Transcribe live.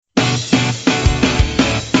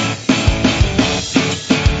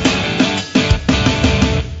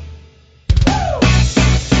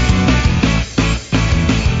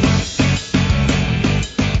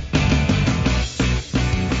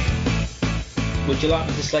Would you like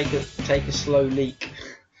me to take a slow leak?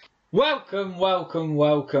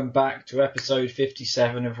 Welcome back to episode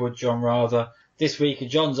 57 of Would John Rather. This week,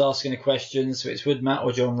 John's asking a question, so it's Would Matt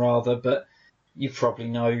or John Rather, but you probably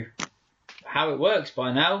know how it works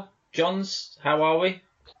by now. Johns, how are we?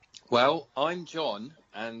 Well, I'm John,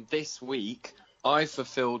 and this week I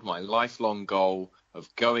fulfilled my lifelong goal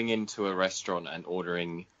of going into a restaurant and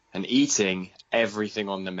ordering and eating everything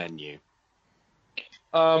on the menu.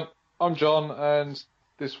 I'm John, and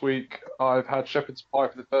this week I've had shepherd's pie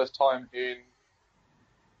for the first time in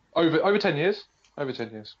over 10 years. Over 10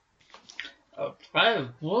 years. I'm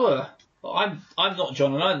not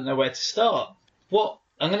John, and I don't know where to start. What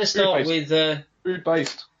I'm going to start with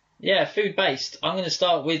food-based. Yeah, food-based. I'm going to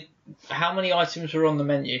start with how many items were on the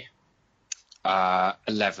menu?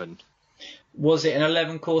 11. Was it an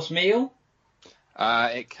 11-course meal?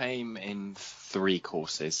 It came in 3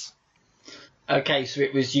 courses. Okay, so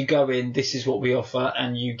it was you go in, this is what we offer,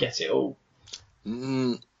 and you get it all.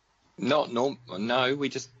 No,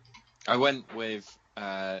 I went with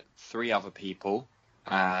 3 other people,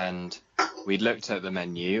 and we looked at the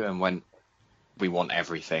menu and went, we want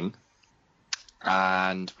everything.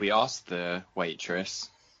 And we asked the waitress,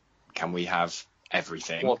 can we have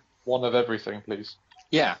everything? What, one of everything, please?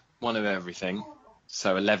 Yeah, one of everything.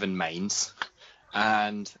 So 11 mains.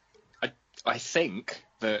 And I think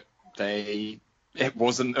that it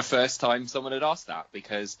wasn't the first time someone had asked that,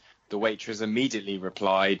 because the waitress immediately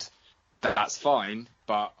replied, that's fine,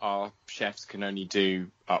 but our chefs can only do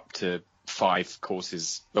up to 5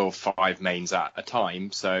 courses or 5 mains at a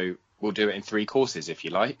time, so we'll do it in 3 courses if you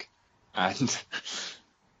like. And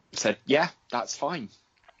said, yeah, that's fine.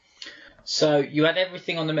 So you had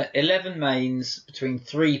everything on the 11 mains between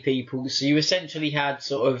 3 people, so you essentially had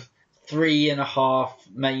sort of 3.5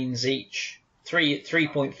 mains each,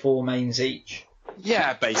 3.4 mains each.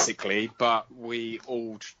 Yeah, basically, but we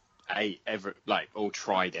all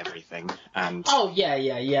tried everything, and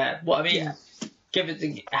yeah. What I mean,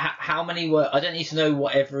 how many were? I don't need to know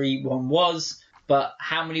what everyone was, but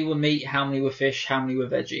how many were meat? How many were fish? How many were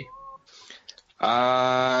veggie?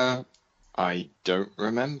 I don't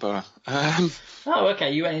remember. Oh,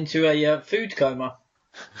 okay. You went into a food coma.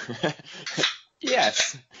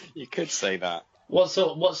 Yes, you could say that. What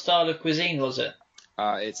style of cuisine was it?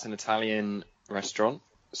 It's an Italian restaurant.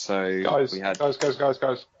 So guys, we had guys.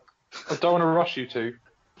 I don't want to rush you two,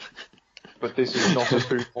 but this is not a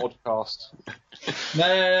food podcast.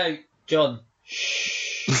 No, John.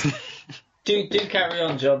 Shh. do carry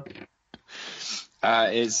on, John.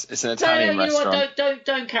 It's an Italian restaurant.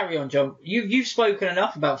 Don't carry on, John. You've spoken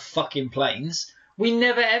enough about fucking planes. We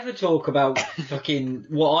never ever talk about fucking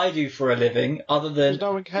what I do for a living, other than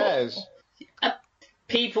no one cares.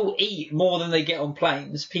 People eat more than they get on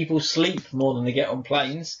planes. People sleep more than they get on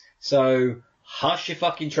planes. So hush your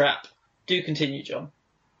fucking trap. Do continue, John.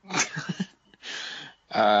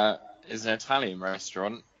 It's an Italian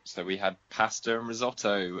restaurant, so we had pasta and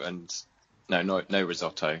risotto, and no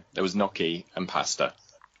risotto. There was gnocchi and pasta.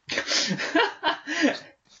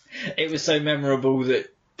 It was so memorable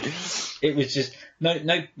that it was just no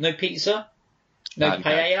pizza, no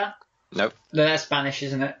paella. Nope. No, that's Spanish,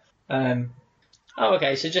 isn't it? Oh,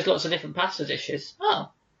 okay, so just lots of different pasta dishes.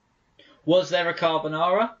 Oh. Was there a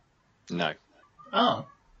carbonara? No. Oh.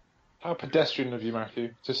 How pedestrian of you,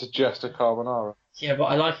 Matthew, to suggest a carbonara. Yeah, but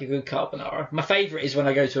I like a good carbonara. My favourite is when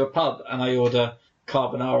I go to a pub and I order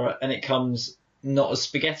carbonara and it comes not as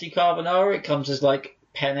spaghetti carbonara, it comes as like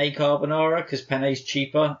penne carbonara, because penne's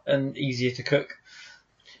cheaper and easier to cook.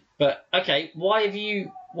 But, okay, why have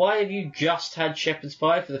you just had shepherd's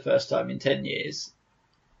pie for the first time in 10 years?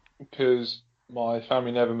 Because my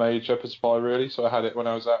family never made shepherd's pie, really, so I had it when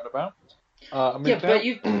I was out and about.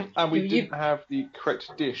 We didn't have the correct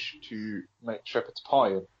dish to make shepherd's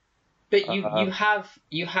pie in. But you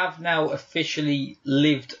have now officially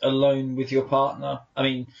lived alone with your partner. I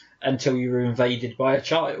mean, until you were invaded by a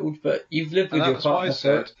child, but you've lived with your partner. That's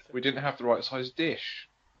why I said we didn't have the right size dish.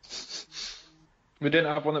 We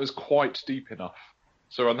didn't have one that was quite deep enough.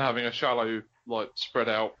 So I'm having a shallow, spread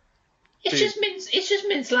out. It's just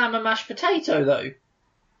minced lamb and mashed potato, though.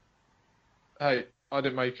 Hey, I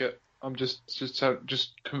didn't make it. I'm just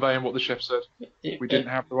conveying what the chef said. We didn't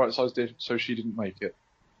have the right size dish, so she didn't make it.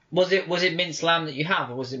 Was it minced lamb that you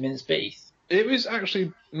have, or was it minced beef? It was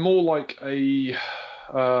actually more like a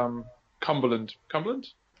Cumberland. Cumberland?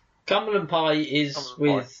 Cumberland pie is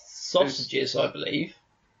with sausages, I believe.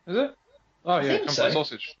 Is it? Oh yeah, Cumberland so.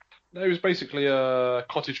 Sausage. It was basically a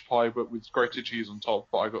cottage pie, but with grated cheese on top.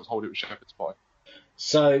 But I got told it was shepherd's pie.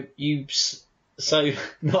 So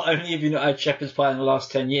not only have you not had shepherd's pie in the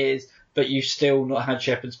last 10 years, but you've still not had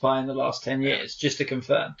shepherd's pie in the last 10 years, just to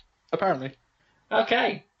confirm. Apparently.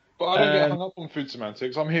 Okay. But I don't get hung up on food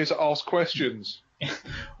semantics. I'm here to ask questions.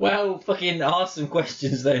 Well, fucking ask some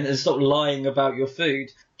questions then and stop lying about your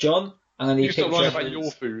food. John, I'm going to need You stop picture lying about evidence.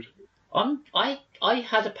 your food. I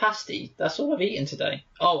had a pasty. That's all I've eaten today.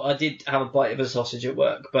 Oh, I did have a bite of a sausage at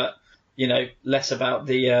work, but, less about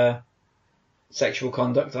the sexual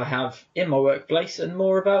conduct I have in my workplace and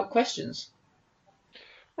more about questions.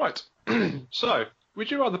 Right. So,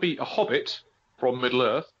 would you rather be a hobbit from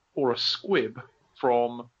Middle-earth or a squib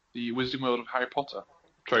from the Wizarding World of Harry Potter?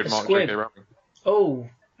 Trademark squib. J.K. Rowling. Oh,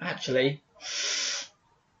 actually,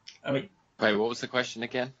 Wait, what was the question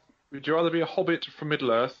again? Would you rather be a hobbit from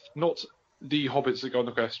Middle-earth, not the hobbits that go on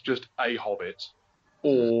the quest, just a hobbit,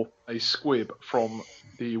 or a squib from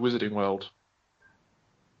the Wizarding World?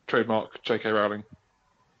 Trademark J.K. Rowling.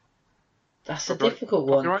 That's a difficult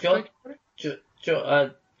one, Copyright,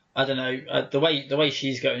 John. I don't know. The way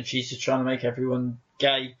she's going, she's just trying to make everyone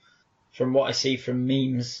gay. From what I see from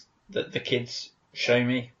memes that the kids show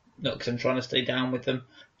me, not because I'm trying to stay down with them.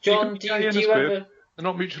 John, do you have a? They're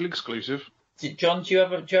not mutually exclusive. John, do you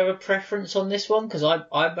have a preference on this one? Because I'm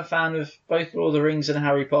a fan of both Lord of the Rings and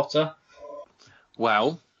Harry Potter.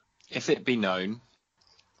 Well, if it be known,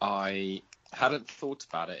 I hadn't thought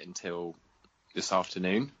about it until this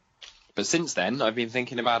afternoon. But since then, I've been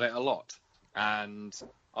thinking about it a lot. And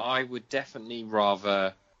I would definitely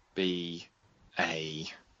rather be a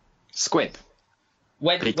squib.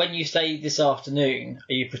 When you say this afternoon,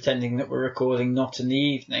 are you pretending that we're recording not in the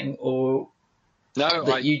evening, or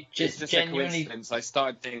no? You it's just genuinely... a coincidence. I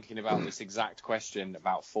started thinking about this exact question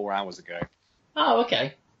about 4 hours ago. Oh,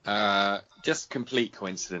 okay. Just complete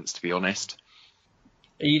coincidence, to be honest.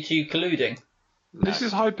 Are you two colluding? No. This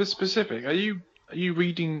is hyper specific. Are you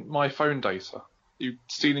reading my phone data? Are you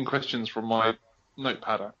stealing questions from my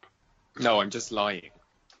notepad app? No, I'm just lying.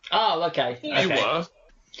 Oh, okay. You were.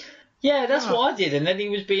 Yeah, that's what I did, and then he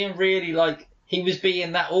was being really he was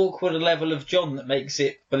being that awkward level of John that makes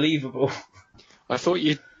it believable. I thought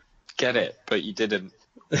you'd get it, but you didn't.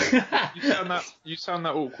 You sound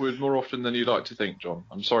that awkward more often than you'd like to think, John.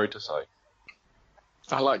 I'm sorry to say.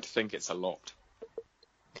 I like to think it's a lot.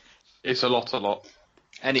 It's a lot.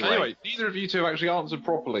 Anyway, neither of you two have actually answered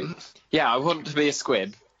properly. Yeah, I want to be a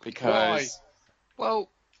squib because... Why? Well...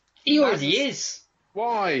 He already is.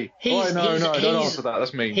 Why? No, don't answer that.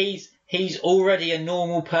 That's mean. He's already a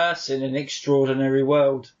normal person in an extraordinary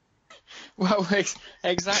world. Well,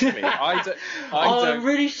 exactly. I'm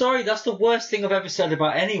really sorry. That's the worst thing I've ever said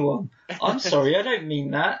about anyone. I'm sorry. I don't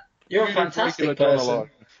mean that. You're a fantastic person.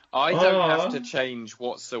 I don't have to change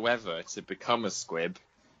whatsoever to become a squib,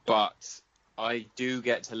 but I do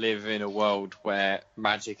get to live in a world where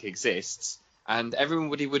magic exists, and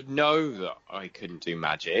everybody would know that I couldn't do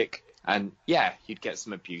magic. And yeah, you'd get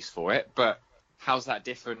some abuse for it, but how's that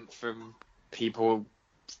different from people,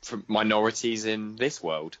 from minorities in this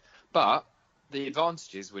world? But the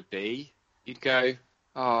advantages would be, you'd go,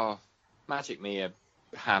 oh, magic me a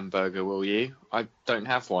hamburger, will you? I don't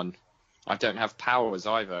have one. I don't have powers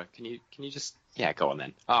either. Can you just, yeah, go on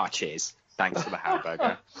then. Cheers. Thanks for the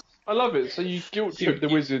hamburger. I love it. So you guilt trip the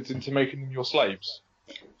wizards into making them your slaves.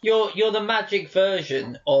 You're the magic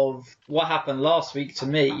version of what happened last week to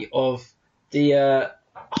me of the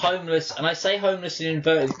homeless, and I say homeless in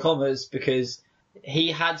inverted commas because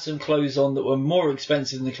he had some clothes on that were more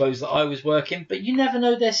expensive than the clothes that I was working, but you never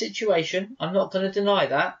know their situation. I'm not going to deny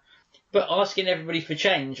that. But asking everybody for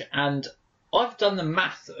change, and I've done the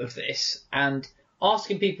math of this, and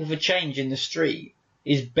asking people for change in the street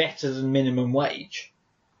is better than minimum wage.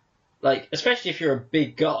 Especially if you're a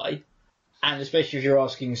big guy. And especially if you're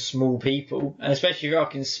asking small people, and especially if you're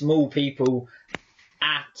asking small people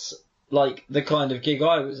at, the kind of gig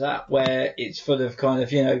I was at, where it's full of kind of,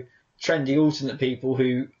 trendy alternate people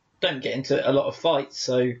who don't get into a lot of fights,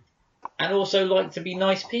 and also like to be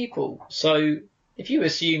nice people. So if you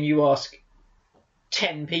assume you ask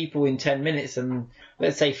 10 people in 10 minutes and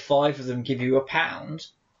let's say 5 of them give you £1,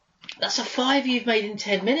 that's a £5 you've made in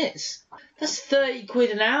 10 minutes. That's 30 quid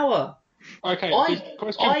an hour. Okay. I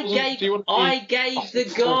gave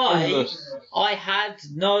the guy. I had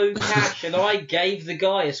no cash, and I gave the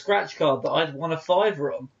guy a scratch card that I'd won a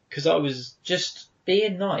 £5 on because I was just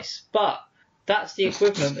being nice. But that's the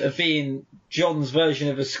equivalent of being John's version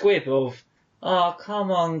of a squib of, oh,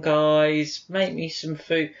 come on, guys, make me some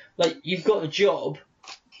food. You've got a job,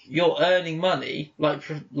 you're earning money, like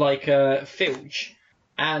Filch.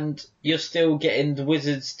 And you're still getting the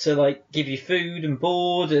wizards to give you food and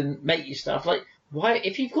board and make you stuff. Why?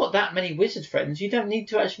 If you've got that many wizard friends, you don't need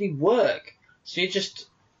to actually work. So you're just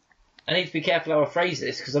I need to be careful how I phrase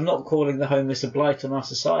this because I'm not calling the homeless a blight on our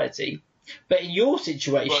society. But in your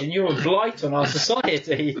situation, you're a blight on our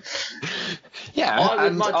society. Yeah, I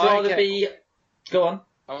would much rather be. Go on.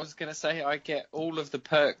 I was going to say I get all of the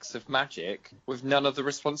perks of magic with none of the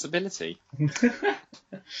responsibility.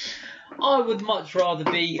 I would much rather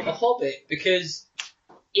be a hobbit because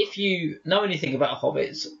if you know anything about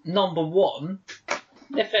hobbits, number one,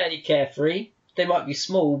 they're fairly carefree. They might be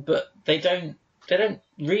small, but they don't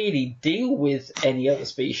really deal with any other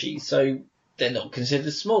species, so they're not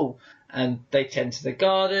considered small. And they tend to the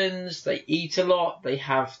gardens, they eat a lot, they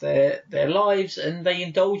have their lives, and they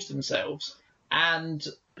indulge themselves. And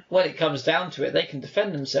when it comes down to it, they can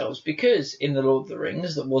defend themselves because in The Lord of the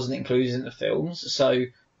Rings, that wasn't included in the films, so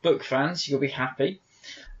book fans, you'll be happy.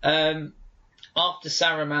 After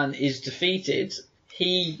Saruman is defeated,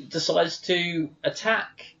 he decides to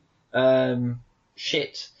attack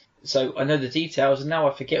shit. So I know the details, and now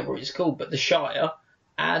I forget what it's called, but the Shire.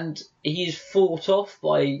 And he is fought off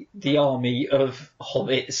by the army of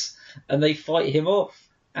hobbits, and they fight him off.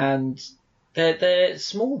 And they're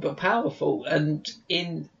small but powerful. And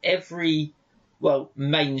in every,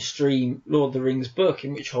 mainstream Lord of the Rings book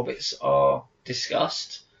in which hobbits are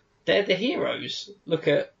discussed, they're the heroes. Look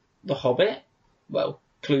at The Hobbit. Well,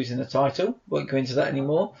 clues in the title. Won't go into that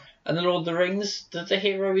anymore. And The Lord of the Rings, the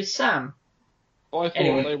hero is Sam. I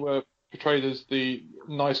thought they were portrayed as the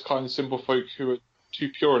nice, kind, simple folk who are too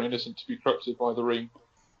pure and innocent to be corrupted by the ring.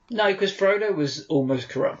 No, because Frodo was almost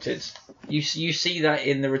corrupted. You see that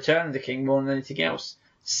in the Return of the King more than anything else.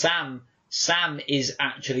 Sam is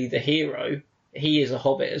actually the hero. He is a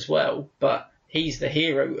hobbit as well, but he's the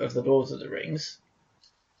hero of the Lord of the Rings.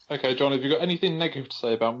 Okay, John, have you got anything negative to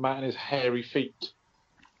say about Matt and his hairy feet?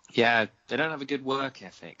 Yeah, they don't have a good work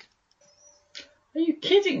ethic. Are you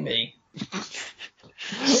kidding me?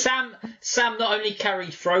 Sam not only carried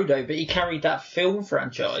Frodo, but he carried that film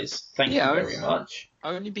franchise. Thank you very much.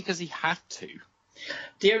 Only because he had to.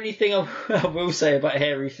 The only thing I will say about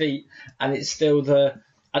hairy feet, and it's still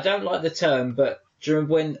I don't like the term, but do you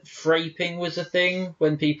remember when fraping was a thing?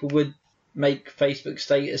 When people would make Facebook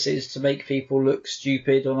statuses to make people look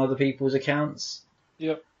stupid on other people's accounts?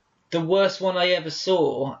 Yep. The worst one I ever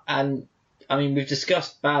saw, and I mean, we've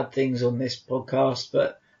discussed bad things on this podcast,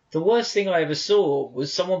 but the worst thing I ever saw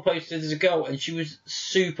was someone posted as a girl, and she was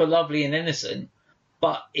super lovely and innocent,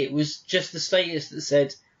 but it was just the status that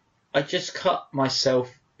said, I just cut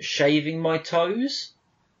myself shaving my toes.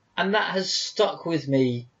 And that has stuck with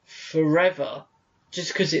me forever,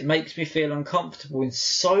 just because it makes me feel uncomfortable in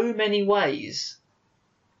so many ways.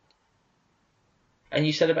 And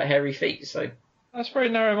you said about hairy feet, so... That's very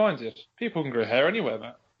narrow-minded. People can grow hair anywhere,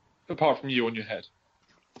 Matt. Apart from you on your head.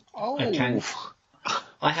 Oh. I can.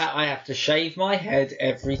 I have to shave my head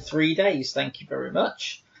every 3 days, thank you very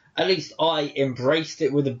much. At least I embraced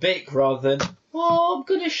it with a Bic rather than, I'm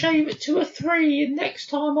going to shave it to a 3 and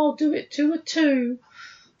next time I'll do it to a 2.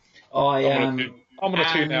 I'm on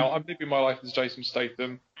a 2 now. I'm living my life as Jason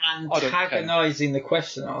Statham. Antagonising the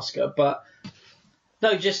question asker, but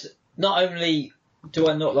no, just not only do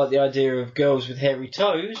I not like the idea of girls with hairy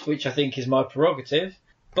toes, which I think is my prerogative,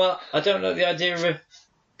 but I don't like the idea of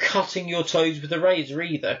cutting your toes with a razor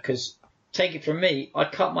either, because take it from me, I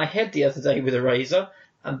cut my head the other day with a razor,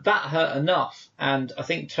 and that hurt enough, and I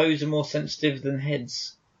think toes are more sensitive than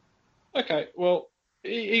heads. Okay, well,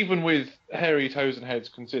 even with hairy toes and heads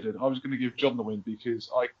considered, I was going to give John the win because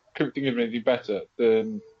I couldn't think of anything better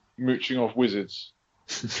than mooching off wizards.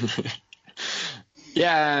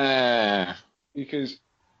 Yeah. Because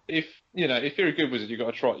if you're a good wizard, you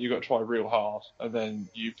got to try real hard, and then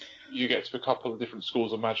you get to a couple of different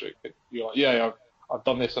schools of magic. You're like, I've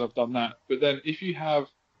done this and I've done that. But then if you have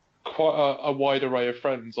quite a wide array of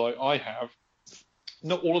friends like I have,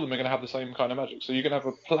 not all of them are going to have the same kind of magic. So you're going to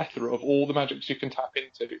have a plethora of all the magics you can tap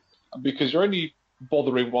into. And because you're only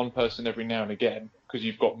bothering one person every now and again, because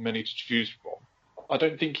you've got many to choose from, I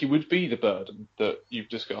don't think you would be the burden that you've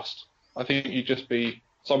discussed. I think you'd just be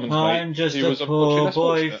someone's mate. I'm just a poor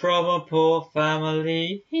boy from a poor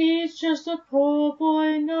family. He's just a poor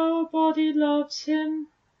boy, nobody loves him.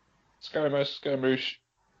 Scaramouche,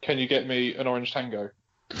 can you get me an orange tango?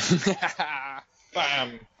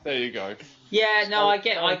 Bam! There you go. Yeah, no, I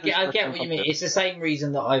get what you mean. It's the same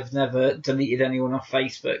reason that I've never deleted anyone off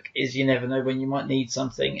Facebook. Is you never know when you might need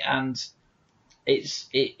something, and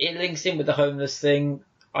it links in with the homeless thing.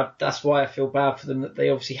 That's why I feel bad for them that they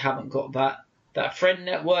obviously haven't got that friend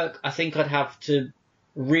network. I think I'd have to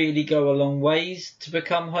really go a long ways to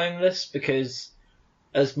become homeless, because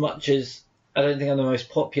as much as I don't think I'm the most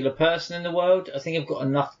popular person in the world, I think I've got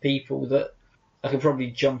enough people that I could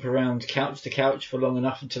probably jump around couch to couch for long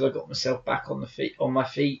enough until I got myself back on my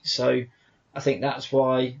feet. So I think that's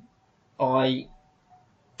why I.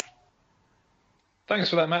 Thanks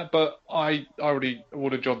for that, Matt. But I already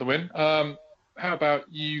awarded John the win. How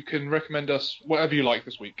about you can recommend us whatever you like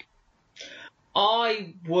this week?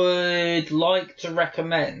 I would like to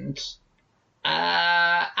recommend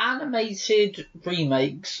animated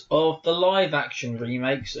remakes of the live-action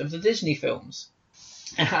remakes of the Disney films,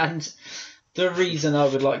 and the reason I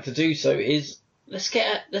would like to do so is let's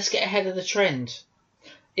get ahead of the trend.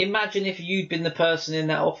 Imagine if you'd been the person in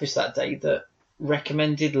that office that day that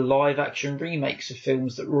recommended live-action remakes of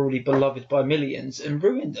films that were already beloved by millions and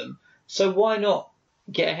ruined them. So why not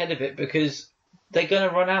get ahead of it? Because they're going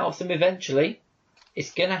to run out of them eventually.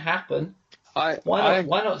 It's going to happen. Why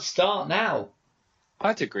not start now?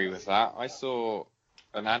 I'd agree with that. I saw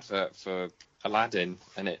an advert for Aladdin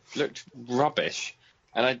and it looked rubbish,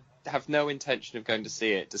 and I have no intention of going to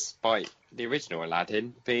see it despite the original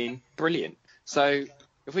Aladdin being brilliant. So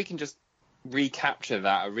if we can just recapture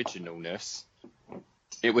that originalness,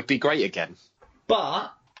 it would be great again.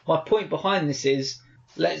 But my point behind this is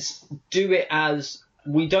let's do it as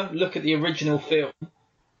we don't look at the original film,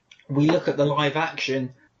 we look at the live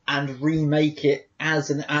action and remake it as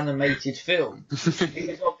an animated film. Because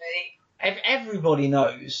everybody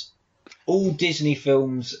knows all Disney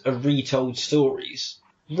films are retold stories.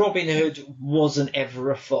 Robin Hood wasn't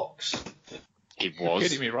ever a fox. It was. You're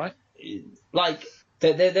kidding me, right? Like,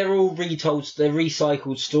 they're all retold, they're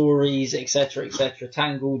recycled stories, etc., etc.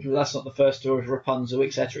 Tangled, that's not the first story of Rapunzel,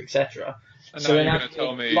 etc., etc. And now you're going to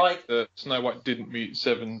tell me that Snow White didn't meet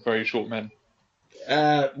 7 very short men.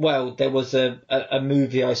 Well, there was a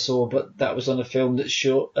movie I saw, but that was on a film that's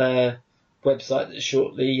website that's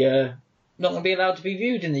shortly not going to be allowed to be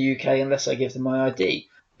viewed in the UK unless I give them my ID.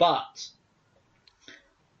 But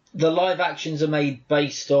the live actions are made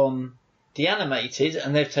based on the animated,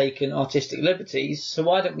 and they've taken artistic liberties. So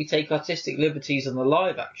why don't we take artistic liberties on the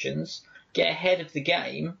live actions, get ahead of the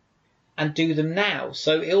game, and do them now?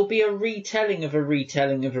 So it'll be a retelling of a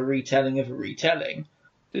retelling of a retelling of a retelling.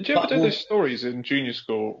 Did you ever do those stories in junior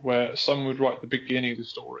school where someone would write the beginning of the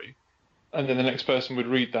story, and then the next person would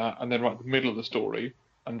read that and then write the middle of the story,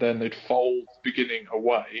 and then they'd fold the beginning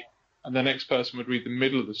away, and the next person would read the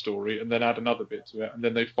middle of the story and then add another bit to it, and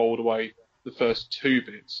then they'd fold away the first 2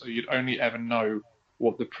 bits, so you'd only ever know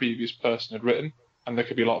what the previous person had written, and there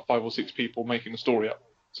could be like 5 or 6 people making the story up,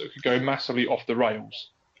 so it could go massively off the rails.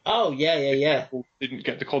 Oh, yeah. People didn't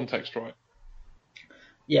get the context right.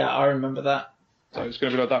 Yeah, I remember that. So it's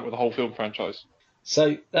going to be like that with the whole film franchise.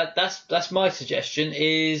 So that's my suggestion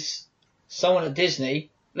is someone at Disney,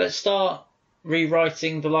 let's start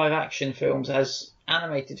rewriting the live action films as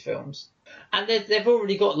animated films. And they've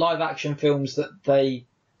already got live action films that they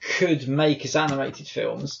could make as animated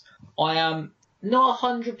films. I am not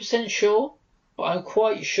 100% sure, but I'm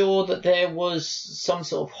quite sure that there was some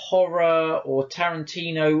sort of horror or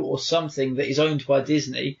Tarantino or something that is owned by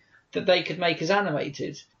Disney that they could make as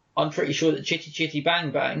animated. I'm pretty sure that Chitty Chitty Bang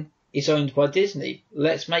Bang is owned by Disney.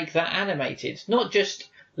 Let's make that animated. Not just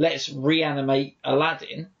let's reanimate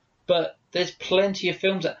Aladdin, but there's plenty of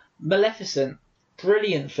films. Maleficent,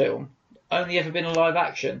 brilliant film, only ever been a live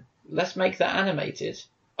action. Let's make that animated.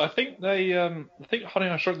 I think Honey,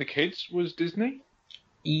 I Shrunk the Kids was Disney.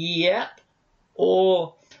 Yep.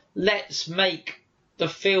 Or let's make the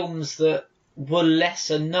films that were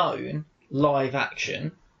lesser known live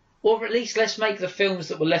action. Or at least let's make the films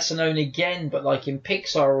that were lesser known again, but like in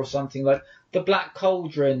Pixar or something, like The Black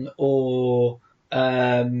Cauldron or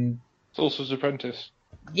Sorcerer's Apprentice.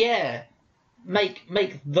 Yeah.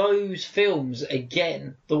 Make those films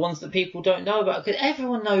again, the ones that people don't know about, because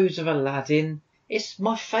everyone knows of Aladdin. It's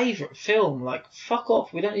my favourite film. Like, fuck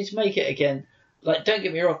off. We don't need to make it again. Like, don't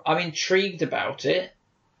get me wrong. I'm intrigued about it,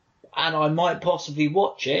 and I might possibly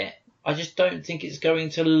watch it. I just don't think it's going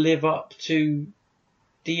to live up to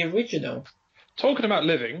the original. Talking about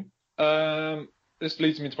living, this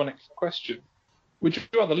leads me to my next question. Would you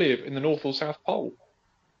rather live in the North or South Pole?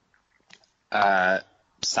 South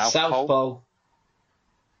Pole.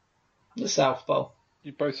 The South Pole.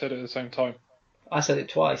 You both said it at the same time. I said it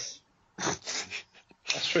twice.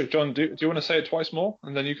 That's true. John, do you want to say it twice more,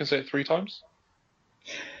 and then you can say it 3 times?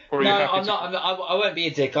 Or No, I'm not. I won't be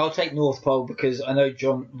a dick. I'll take North Pole because I know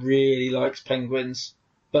John really likes penguins,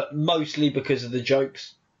 but mostly because of the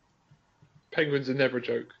jokes. Penguins are never a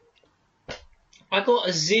joke. I got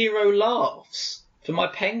a 0 laughs for my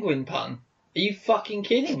penguin pun. Are you fucking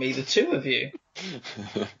kidding me? The 2 of you.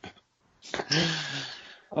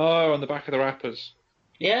 Oh, on the back of the wrappers.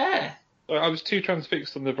 Yeah. I was too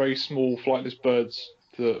transfixed on the very small flightless birds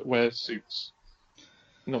that wear suits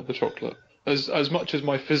not the chocolate. As much as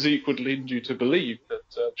my physique would lead you to believe that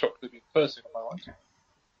chocolate would be the first thing on my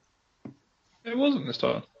mind, it wasn't this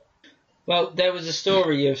time. Well, there was a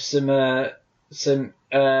story of some. I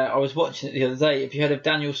was watching it the other day. Have you heard of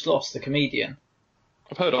Daniel Sloss, the comedian?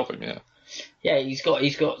 I've heard of him, yeah. Yeah, he's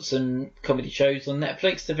got some comedy shows on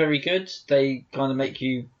Netflix. They're very good. They kind of make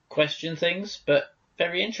you question things, but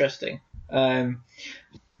very interesting.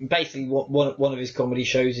 Basically, one of his comedy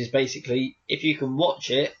shows is basically if you can watch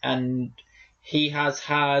it, and he has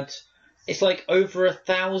had it's like over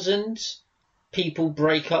 1,000 people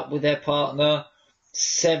break up with their partner,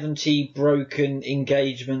 70 broken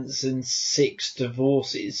engagements, and 6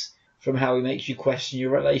 divorces from how he makes you question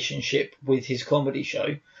your relationship with his comedy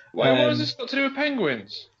show. What has this got to do with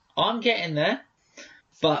penguins? I'm getting there,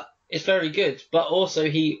 but it's very good. But also,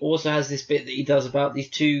 he also has this bit that he does about these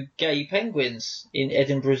 2 gay penguins in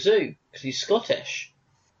Edinburgh Zoo, because he's Scottish.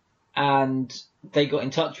 And they got in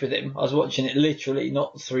touch with him. I was watching it literally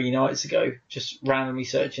not 3 nights ago, just randomly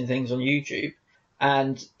searching things on YouTube.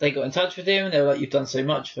 And they got in touch with him, and they were like, "You've done so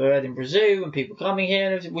much for Edinburgh Zoo and people coming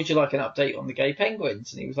here. And would you like an update on the gay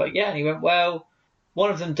penguins?" And he was like, "Yeah." And he went, "Well,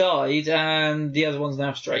 one of them died, and the other one's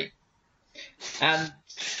now straight." And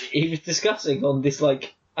he was discussing on this,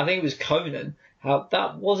 like, I think it was Conan, how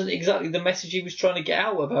that wasn't exactly the message he was trying to get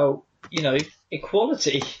out about,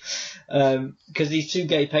 equality. Because these 2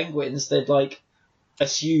 gay penguins, they'd, like,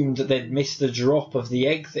 assumed that they'd missed the drop of the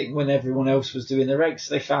egg thing when everyone else was doing their eggs.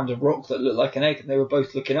 So they found a rock that looked like an egg, and they were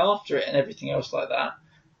both looking after it and everything else like that.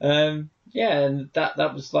 And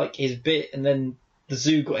that was, like, his bit. And then the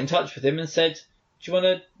zoo got in touch with him and said, "Do you want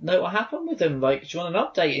to know what happened with them? Like, do you want an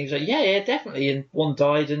update?" And he was like, yeah, definitely. And one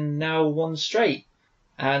died, and now one's straight.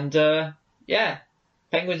 And,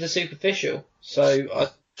 penguins are superficial. So I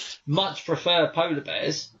much prefer polar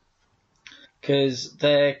bears because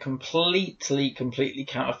they're completely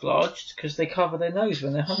camouflaged because they cover their nose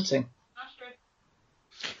when they're hunting.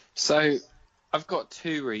 So I've got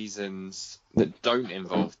 2 reasons that don't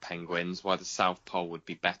involve penguins why the South Pole would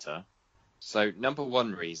be better. So number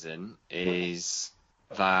 1 reason is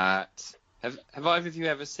that have either of you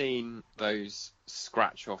ever seen those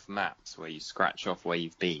scratch off maps where you scratch off where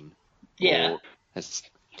you've been? Yeah.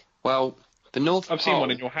 Well, the North Pole. I've seen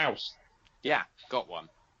one in your house. Yeah, got one.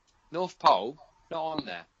 North Pole, not on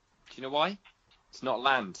there. Do you know why? It's not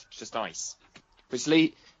land, it's just ice.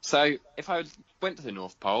 So if I went to the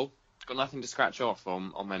North Pole, got nothing to scratch off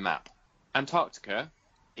on my map. Antarctica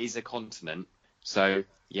is a continent, so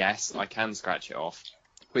yes, I can scratch it off.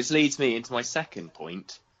 Which leads me into my second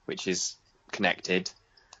point, which is connected.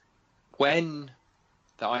 When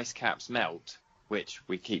the ice caps melt, which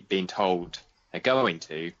we keep being told they're going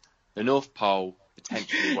to, the North Pole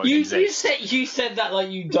potentially won't exist. You said that like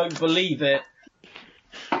you don't believe it.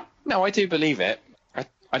 No, I do believe it.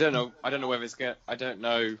 I don't know. I don't know whether it's going. I don't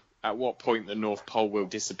know at what point the North Pole will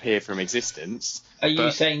disappear from existence. Are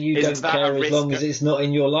you saying you don't care as long as it's not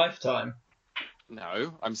in your lifetime?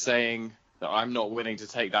 No, I'm saying that I'm not willing to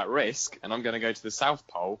take that risk, and I'm going to go to the South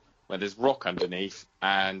Pole where there's rock underneath,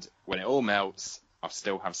 and when it all melts, I'll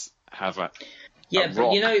still have a but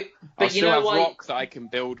rock. I'll still have rock that I can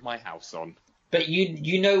build my house on. But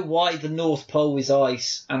you know why the North Pole is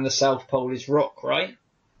ice and the South Pole is rock, right?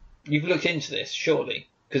 You've looked into this, surely,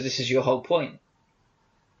 because this is your whole point.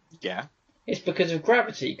 Yeah. It's because of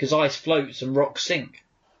gravity, because ice floats and rocks sink.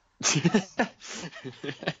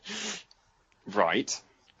 Right.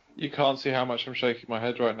 You can't see how much I'm shaking my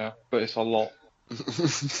head right now, but it's a lot.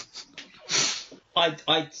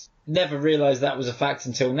 I never realised that was a fact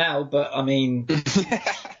until now, but I mean,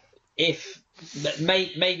 if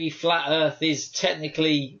maybe flat Earth is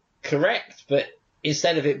technically correct, but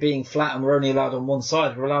instead of it being flat and we're only allowed on one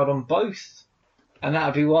side, we're allowed on both. And that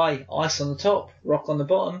would be why ice on the top, rock on the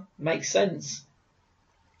bottom makes sense.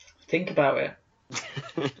 Think about it.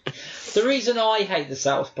 The reason I hate the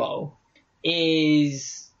South Pole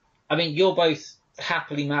is, I mean, you're both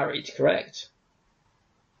happily married, correct?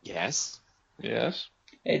 Yes. Yes.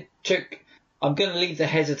 It took. I'm going to leave the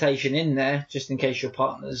hesitation in there just in case your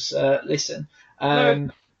partners listen.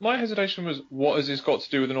 No, my hesitation was, what has this got to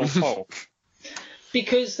do with the North Pole?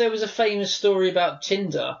 Because there was a famous story about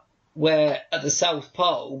Tinder where at the South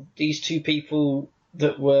Pole, these 2 people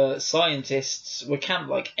that were scientists were camped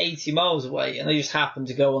like 80 miles away, and they just happened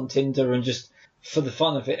to go on Tinder and just for the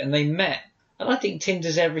fun of it, and they met. And I think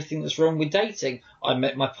Tinder's everything that's wrong with dating. I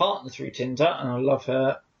met my partner through Tinder, and I love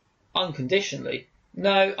her unconditionally.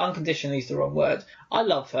 No, unconditionally is the wrong word. I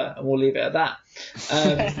love her, and we'll leave it at that.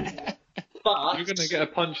 But you're going to get a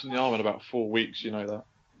punch in the arm in about 4 weeks, you know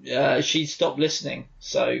that. She stopped listening,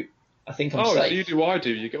 so I think I'm Oh, so safe. you do what I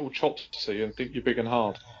do. You get all chopped to see and think you're big and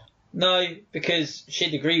hard. No, because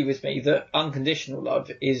she'd agree with me that unconditional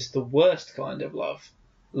love is the worst kind of love.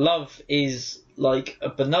 Love is like a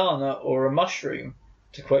banana or a mushroom,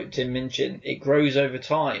 to quote Tim Minchin. It grows over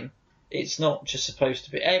time. It's not just supposed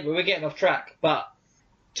to be. Anyway, we're getting off track, but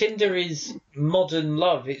Tinder is modern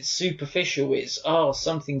love. It's superficial. It's,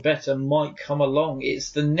 something better might come along.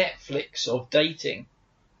 It's the Netflix of dating.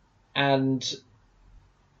 And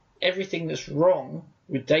everything that's wrong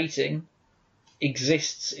with dating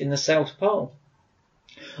exists in the South Pole.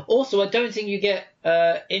 Also, I don't think you get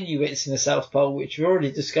Inuits in the South Pole, which we've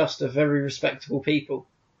already discussed are very respectable people.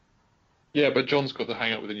 Yeah, but John's got to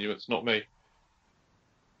hang out with Inuits, not me.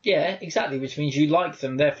 Yeah, exactly, which means you like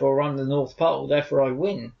them, therefore I'm the North Pole, therefore I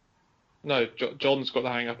win. No, John's got the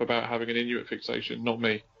hang up about having an Inuit fixation, not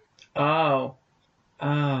me. Oh.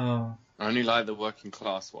 I only like the working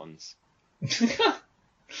class ones.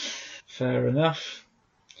 Fair enough.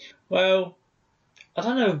 Well, I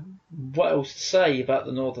don't know what else to say about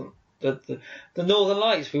the Northern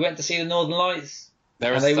Lights. We went to see the Northern Lights.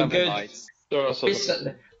 There are and they were Southern good. Lights.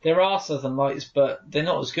 There are Southern Lights, but they're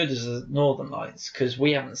not as good as the Northern Lights because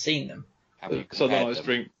we haven't seen them. Have you Southern compared Lights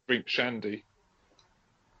them? drink shandy.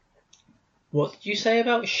 What did you say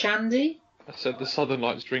about Shandy? I said the Southern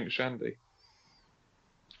Lights drink shandy.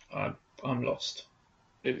 I'm lost.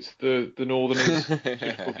 It's the Northerners'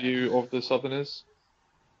 beautiful view of the Southerners.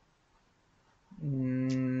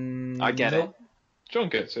 I get it. John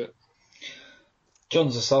gets it.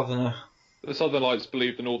 John's a Southerner. The Southern Lights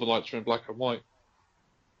believe the Northern Lights are in black and white.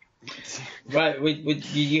 Right,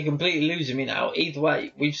 you're completely losing me now. Either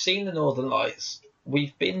way, we've seen the Northern Lights.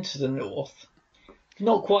 We've been to the North.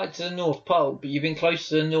 Not quite to the North Pole, but you've been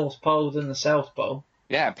closer to the North Pole than the South Pole.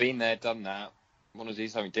 Yeah, been there, done that. Want to do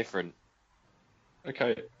something different.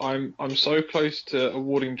 Okay, I'm so close to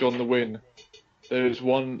awarding John the win. There's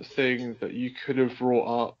one thing that you could have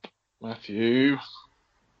brought up, Matthew.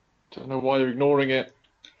 Don't know why you're ignoring it.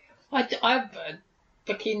 I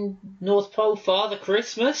fucking North Pole Father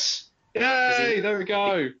Christmas. Yay! There we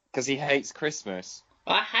go. Because he hates Christmas.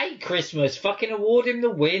 I hate Christmas. Fucking award him the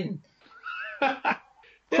win.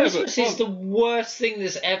 Christmas is the worst thing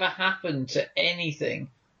that's ever happened to anything.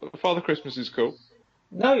 But Father Christmas is cool.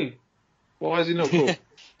 No. Why is he not cool?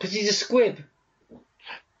 Because he's a squib.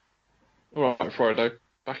 All right, Friday,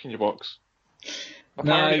 back in your box.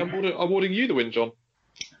 No. Apparently, I'm awarding you the win, John.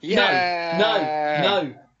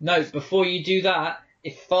 Yeah. No. Before you do that,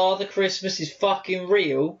 if Father Christmas is fucking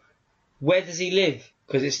real, where does he live?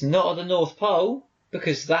 Because it's not at the North Pole,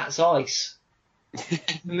 because that's ice.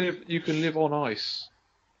 You can live on ice.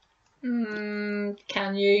 Can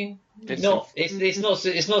you? It's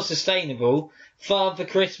not sustainable. Father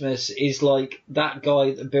Christmas is like that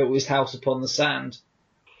guy that built his house upon the sand.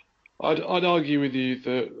 I'd argue with you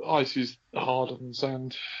that ice is harder than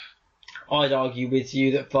sand. I'd argue with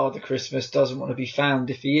you that Father Christmas doesn't want to be found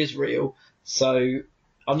if he is real. So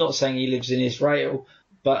I'm not saying he lives in Israel,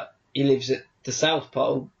 but he lives at the South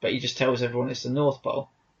Pole, but he just tells everyone it's the North Pole.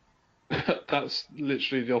 That's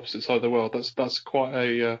literally the opposite side of the world. That's quite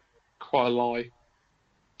a lie.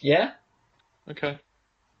 Yeah? Okay.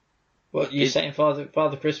 What, you're saying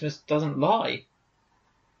Father Christmas doesn't lie?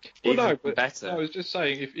 Well, no, but better. I was just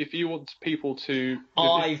saying, if you want people to...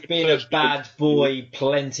 I've been a bad boy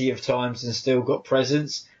plenty of times and still got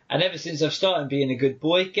presents. And ever since I've started being a good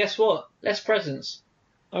boy, guess what? Less presents.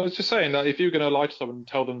 I was just saying that if you're going to lie to someone and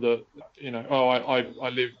tell them that, I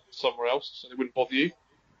live somewhere else, so it wouldn't bother you,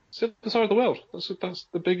 it's the other side of the world. That's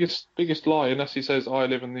the biggest lie, unless he says, I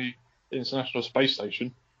live in the International Space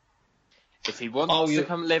Station. If he wants to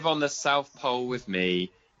come live on the South Pole with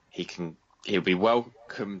me, he'll be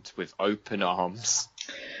welcomed with open arms.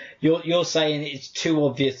 You're saying it's too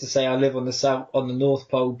obvious to say I live on the North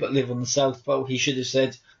Pole but live on the South Pole. He should have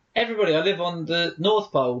said, everybody, I live on the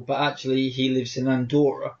North Pole, but actually he lives in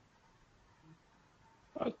Andorra.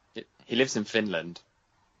 He lives in Finland.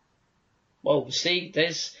 Well, see,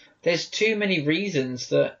 there's too many reasons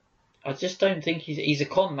that I just don't think he's a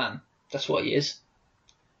con man. That's what he is.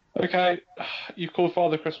 Okay, you called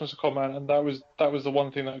Father Christmas a con man, and that was the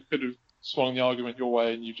one thing that could have swung the argument your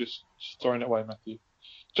way, and you just thrown it away, Matthew.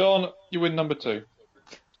 John, you win number 2.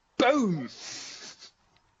 Boom!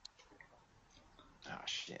 Oh,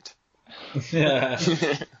 shit.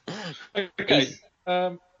 Okay,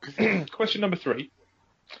 question number 3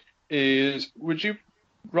 is, would you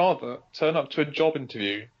rather turn up to a job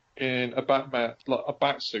interview in a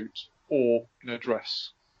bat suit, or in a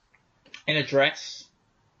dress? In a dress.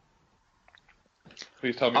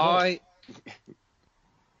 Please tell me more.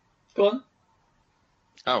 Go on.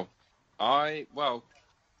 Oh,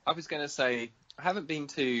 I was going to say, I haven't been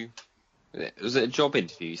to... Was it a job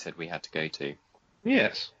interview you said we had to go to?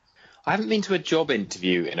 Yes. I haven't been to a job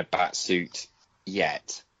interview in a bat suit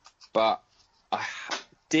yet, but I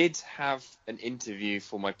did have an interview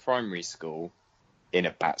for my primary school in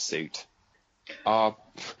a bat suit. Our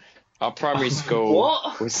primary school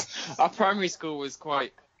What? Our primary school was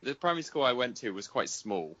the primary school I went to was quite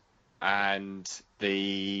small, and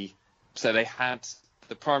so they had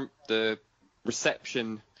the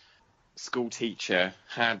reception school teacher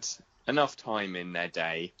had enough time in their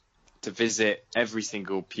day to visit every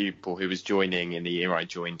single pupil who was joining in the year I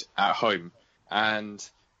joined at home, and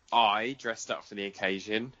I dressed up for the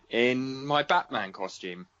occasion in my Batman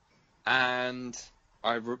costume, and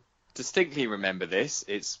I distinctly remember this.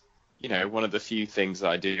 It's, one of the few things that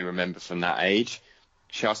I do remember from that age.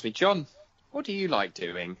 She asked me, "John, what do you like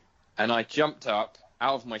doing?" And I jumped up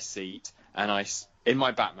out of my seat and in my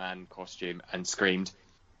Batman costume and screamed,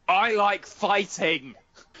 "I like fighting!"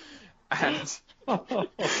 And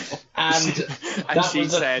And she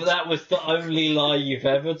said, that was the only lie you've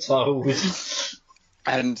ever told.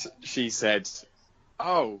 and she said,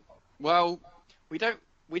 "Oh, well, we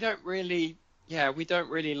don't really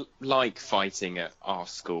like fighting at our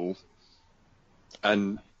school."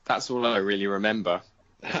 And that's all I really remember.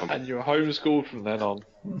 And you were homeschooled from then on.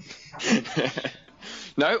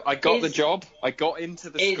 No, I got the job. I got into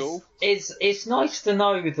the school. It's nice to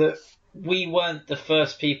know that we weren't the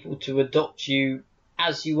first people to adopt you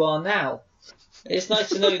as you are now. It's nice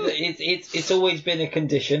to know that it's always been a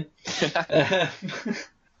condition.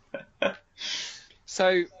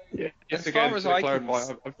 So, Yes, as again, far as to I clarify,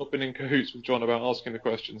 can... I've not been in cahoots with John about asking the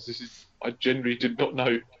questions. I genuinely did not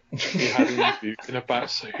know he had an interview in a bat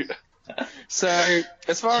suit. So,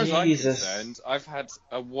 as far as I'm Jesus. concerned, I've had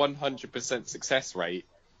a 100% success rate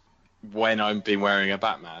when I've been wearing a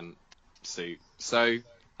Batman suit. So,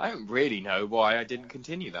 I don't really know why I didn't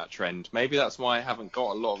continue that trend. Maybe that's why I haven't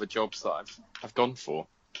got a lot of the jobs that I've gone for.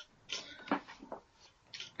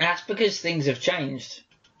 That's because things have changed.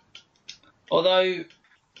 Although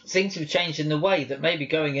things have changed in the way that maybe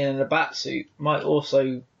going in a bat suit might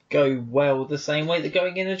also go well the same way that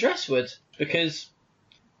going in a dress would. Because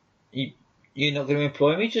you're not going to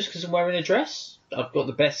employ me just because I'm wearing a dress. I've got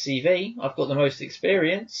the best CV. I've got the most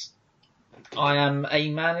experience. I am a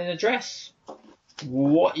man in a dress.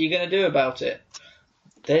 What are you going to do about it?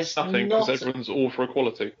 There's Nothing, because everyone's all for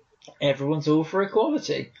equality. Everyone's all for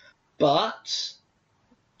equality. But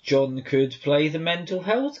John could play the mental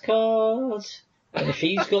health card. And if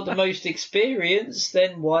he's got the most experience,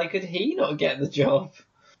 then why could he not get the job?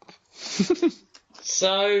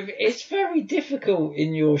 So it's very difficult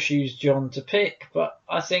in your shoes, John, to pick. But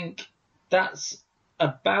I think that's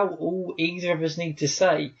about all either of us need to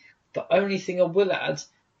say. The only thing I will add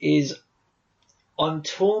is I'm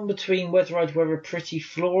torn between whether I'd wear a pretty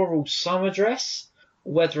floral summer dress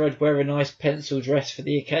or whether I'd wear a nice pencil dress for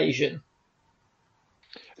the occasion.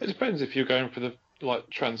 It depends if you're going for the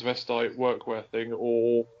transvestite workwear thing,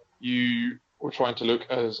 or you were trying to look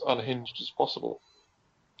as unhinged as possible.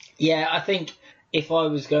 Yeah, I think if I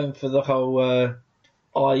was going for the whole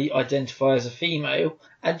I identify as a female,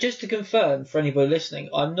 and just to confirm for anybody listening,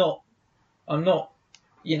 I'm not,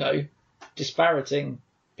 disparaging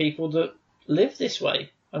people that live this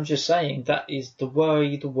way. I'm just saying that is the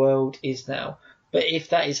way the world is now. But if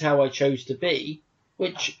that is how I chose to be,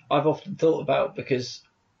 which I've often thought about because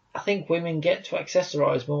I think women get to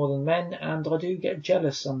accessorise more than men, and I do get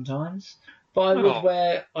jealous sometimes. But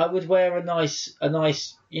I would wear a nice,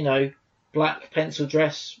 black pencil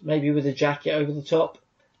dress, maybe with a jacket over the top.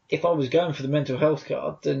 If I was going for the mental health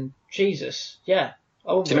card, then Jesus, yeah,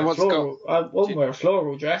 I wouldn't wear a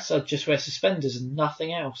floral dress. I'd just wear suspenders and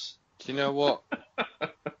nothing else. Do you know what?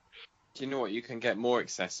 Do you know what you can get more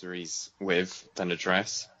accessories with than a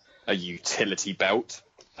dress? A utility belt.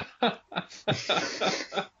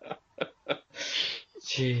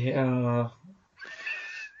 Gee,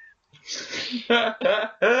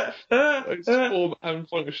 It's form and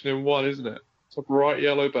function in one, isn't it? It's a bright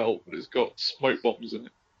yellow belt, but it's got smoke bombs in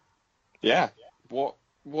it. Yeah. What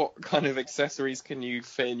kind of accessories can you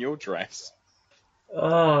fit in your dress?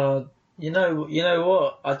 You know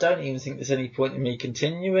what? I don't even think there's any point in me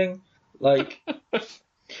continuing. Like,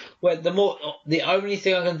 the only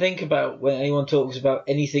thing I can think about when anyone talks about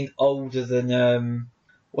anything older than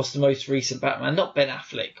what's the most recent Batman? Not Ben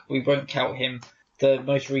Affleck. We won't count him. The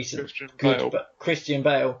most recent Christian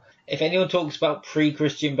Bale. If anyone talks about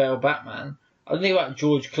pre-Christian Bale Batman, I don't think about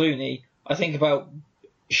George Clooney. I think about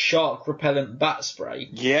shark repellent bat spray.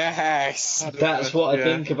 Yes, that's what I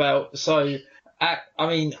think about. So, I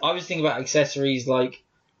was thinking about accessories like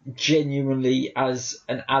genuinely as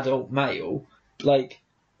an adult male. Like,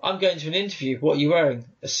 I'm going to an interview. What are you wearing?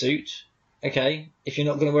 A suit. Okay. If you're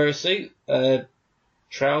not going to wear a suit,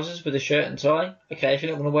 trousers with a shirt and tie. Okay. If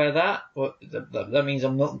you're not going to wear that, well, that means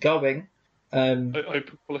I'm not going. I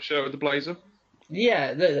pull a shirt with a blazer.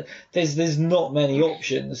 Yeah. There's not many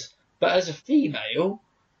options. But as a female,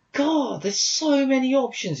 God, there's so many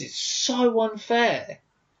options. It's so unfair.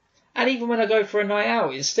 And even when I go for a night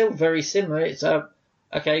out, it's still very similar. It's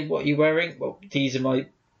okay, what are you wearing? Well, these are my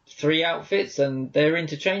 3 outfits, and they're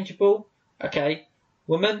interchangeable. Okay,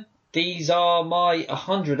 woman, these are my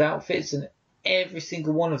 100 outfits, and every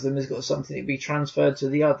single one of them has got something to be transferred to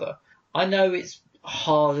the other. I know it's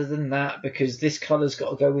harder than that because this colour's got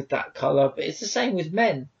to go with that colour, but it's the same with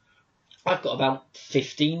men. I've got about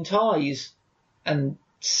 15 ties, and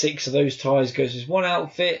 6 of those ties goes with one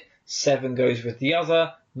outfit, 7 goes with the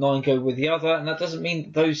other, 9 go with the other, and that doesn't mean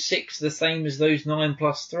that those 6 are the same as those 9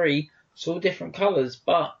 plus 3. It's all different colours,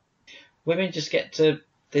 but women just get to...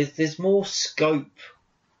 There's more scope.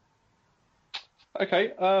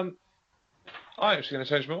 Okay, I'm actually going to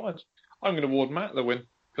change my mind. I'm going to award Matt the win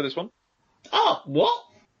for this one. Oh, what?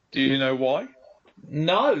 Do you know why?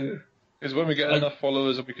 No. Because when we get enough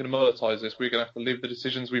followers and we can monetize this, we're going to have to live the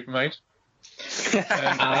decisions we've made.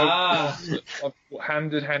 I've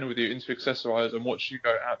hand in hand with you into Accessorize and watch you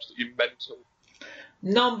go absolutely mental.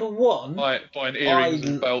 Number one, buying earrings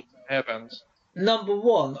and belts and hairbands. Number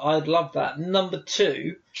one, I'd love that. Number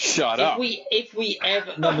two, shut up. If we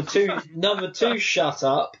ever number two, shut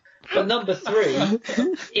up. But number three,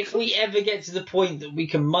 if we ever get to the point that we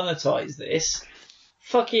can monetize this,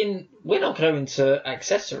 we're not going to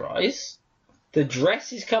Accessorize. The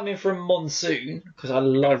dress is coming from Monsoon, because I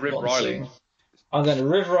love River Monsoon. Island. I'm going to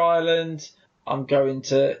River Island. I'm going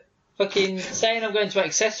to... saying I'm going to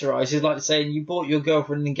Accessorize is like saying you bought your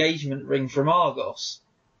girlfriend an engagement ring from Argos.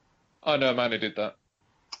 I know a man who did that.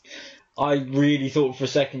 I really thought for a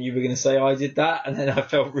second you were going to say I did that, and then I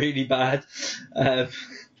felt really bad.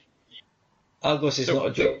 Argos is not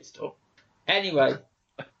a jewelry store. Anyway,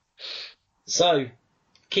 so...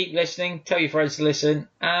 keep listening, tell your friends to listen,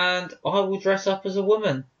 and I will dress up as a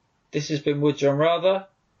woman. This has been Wood John Rather.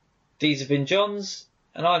 These have been John's,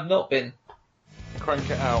 and I've not been. Crank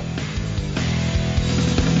it out.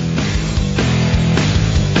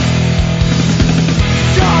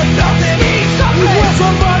 Something, eat something. You want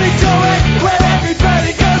somebody to it.